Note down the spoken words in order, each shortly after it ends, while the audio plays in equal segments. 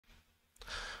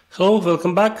Hello,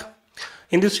 welcome back.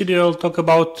 In this video, I'll talk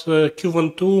about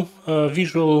Qwen2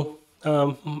 Visual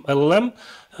LLM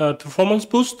performance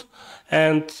boost,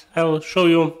 and I'll show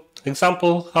you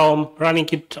example how I'm running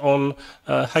it on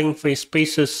Hugging Face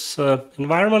Spaces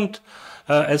environment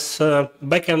as a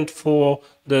backend for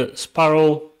the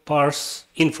Sparrow parse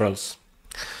inference.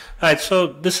 Right, so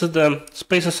this is the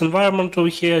Spaces environment over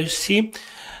here you see,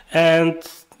 and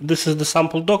this is the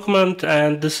sample document,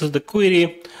 and this is the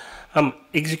query I'm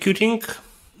executing,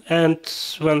 and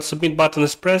when submit button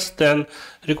is pressed, then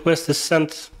request is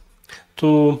sent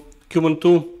to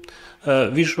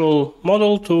Qwen2 visual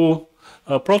model to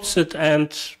process it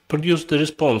and produce the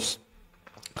response.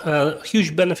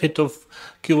 Huge benefit of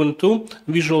Qwen2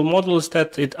 visual model is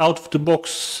that it out of the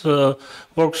box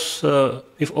works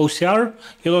with OCR.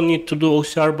 You don't need to do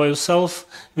OCR by yourself.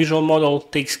 Visual model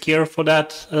takes care for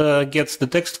that, gets the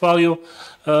text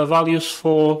values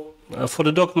for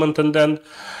the document, and then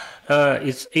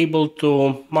it's able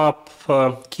to map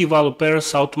key value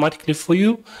pairs automatically for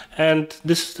you. And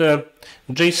this is the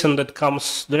JSON that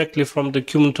comes directly from the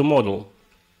Qwen2 model.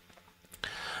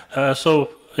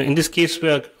 So in this case, we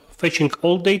are fetching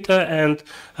all data, and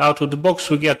out of the box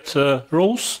we get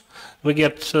rows. We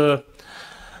get the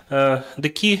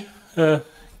key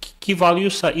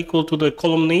values are equal to the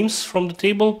column names from the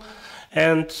table,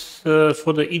 and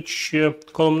for each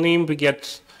column name we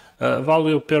get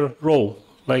value per row.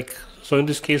 So in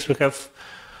this case we have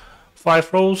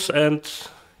 5 rows, and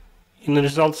in the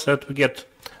result set we get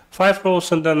 5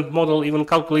 rows, and then model even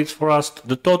calculates for us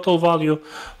the total value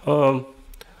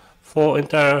for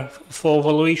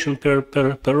evaluation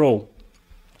per row.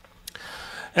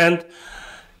 And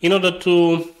in order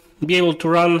to be able to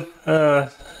run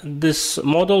this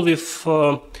model with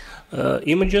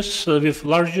images with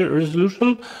larger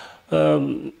resolution,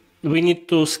 we need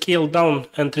to scale down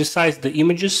and resize the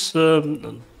images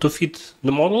to fit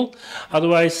the model.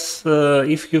 Otherwise,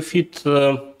 if you fit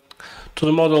to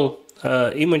the model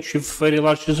image with very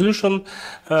large resolution,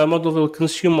 model will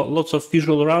consume lots of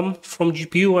visual RAM from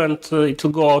GPU, and it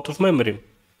will go out of memory.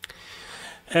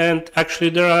 And actually,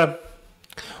 there are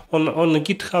on the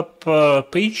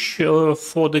GitHub page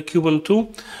for the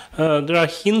Qwen2, there are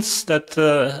hints that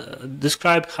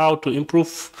describe how to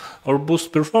improve or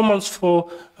boost performance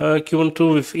for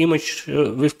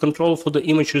Qwen2 with control for the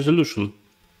image resolution.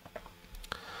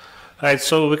 Right,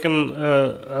 so we can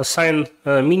assign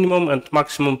minimum and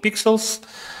maximum pixels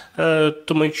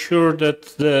to make sure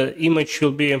that the image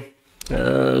will be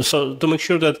to make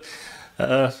sure that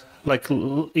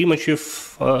image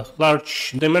with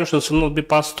large dimensions will not be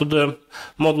passed to the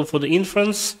model for the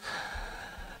inference.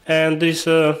 And there is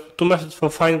 2 methods for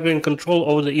fine-grained control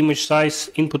over the image size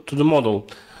input to the model,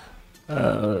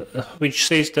 which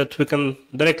says that we can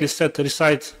directly set the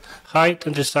resize height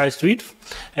and resize width,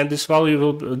 and these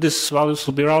values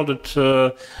will be rounded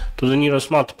to the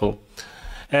nearest multiple.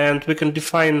 And we can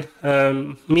define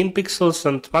min pixels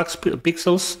and max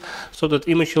pixels so that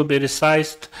image will be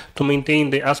resized to maintain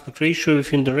the aspect ratio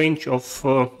within the range of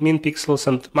min pixels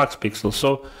and max pixels.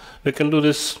 So we can do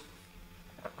this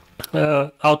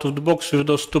out of the box with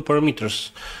those 2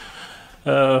 parameters,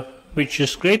 which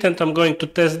is great. And I'm going to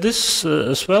test this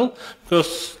as well,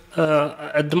 because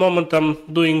at the moment I'm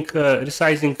doing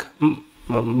resizing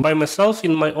by myself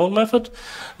in my own method,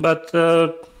 but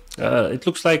it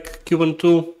looks like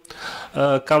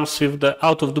Qwen2 comes with the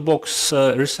out-of-the-box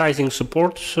resizing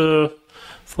support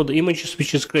for the images,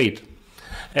 which is great.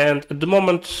 And at the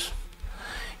moment,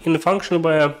 in the function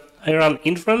where I run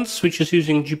inference, which is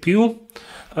using GPU,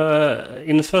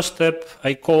 in the first step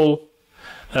I call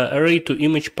array to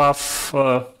image path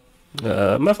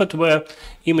method, where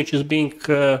image is being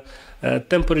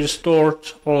temporarily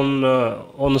stored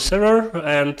on a server,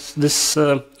 and this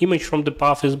image from the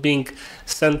path is being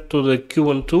sent to the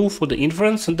Qwen2 for the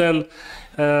inference, and then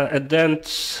at the end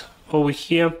over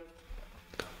here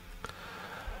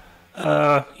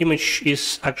image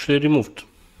is actually removed.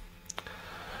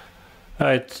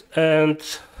 Right, and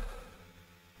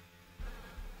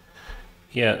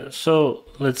yeah, so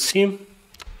let's see.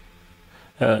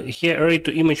 Here array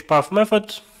to image path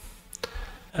method,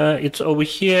 it's over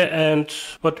here, and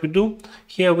what we do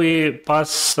here, we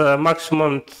pass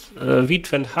maximum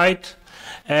width and height,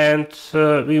 and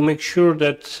we make sure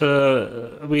that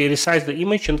we resize the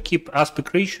image and keep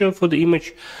aspect ratio for the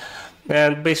image.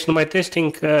 And based on my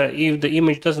testing, if the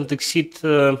image doesn't exceed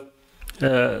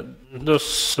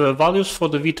those values for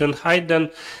the width and height,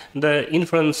 then the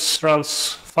inference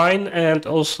runs fine, and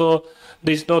also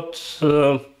there's not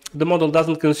the model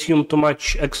doesn't consume too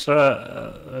much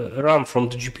extra RAM from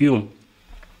the GPU.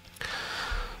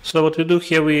 So what we do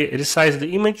here, we resize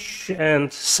the image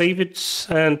and save it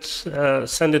and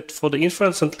send it for the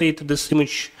inference, and later this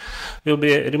image will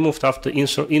be removed after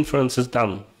inference is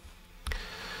done.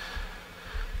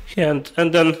 Yeah,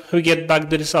 and then we get back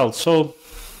the result. So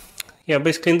yeah,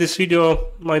 basically in this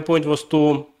video my point was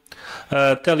to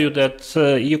tell you that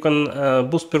you can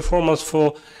boost performance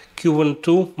for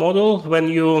Qwen2 model when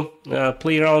you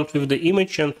play around with the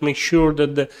image and make sure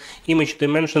that the image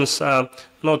dimensions are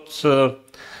not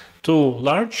too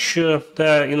large.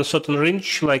 They're in a certain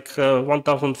range, like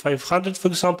 1500 for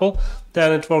example,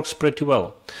 then it works pretty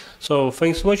well. So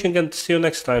thanks for watching and see you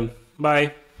next time.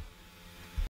 Bye.